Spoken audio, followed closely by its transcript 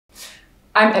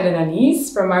I'm Marcel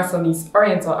Nies from Marcel Nies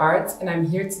Oriental Art, and I'm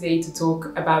here today to talk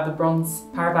about the bronze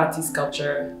Parvati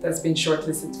sculpture that's been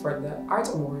shortlisted for the Art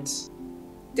Award.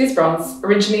 This bronze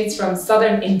originates from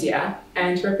southern India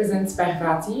and represents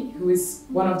Parvati, who is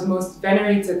one of the most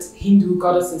venerated Hindu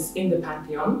goddesses in the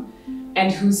pantheon,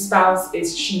 and whose spouse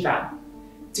is Shiva.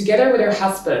 Together with her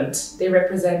husband, they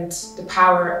represent the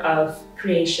power of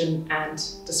creation and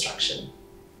destruction.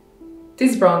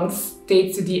 This bronze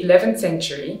dates to the 11th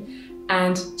century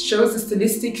and shows the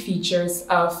stylistic features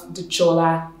of the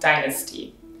Chola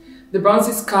dynasty. The bronze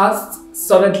is cast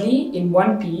solidly in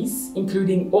one piece,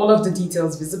 including all of the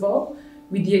details visible,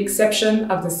 with the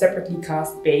exception of the separately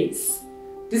cast base.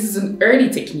 This is an early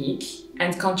technique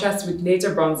and contrasts with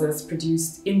later bronzes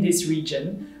produced in this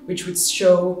region, which would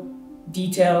show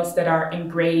details that are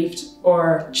engraved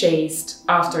or chased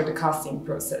after the casting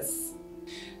process.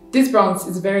 This bronze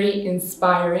is a very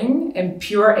inspiring and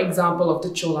pure example of the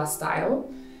Chola style.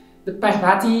 The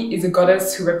Parvati is a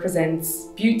goddess who represents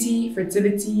beauty,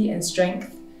 fertility, and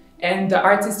strength, and the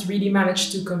artist really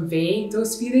managed to convey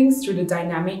those feelings through the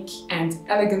dynamic and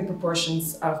elegant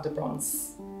proportions of the bronze.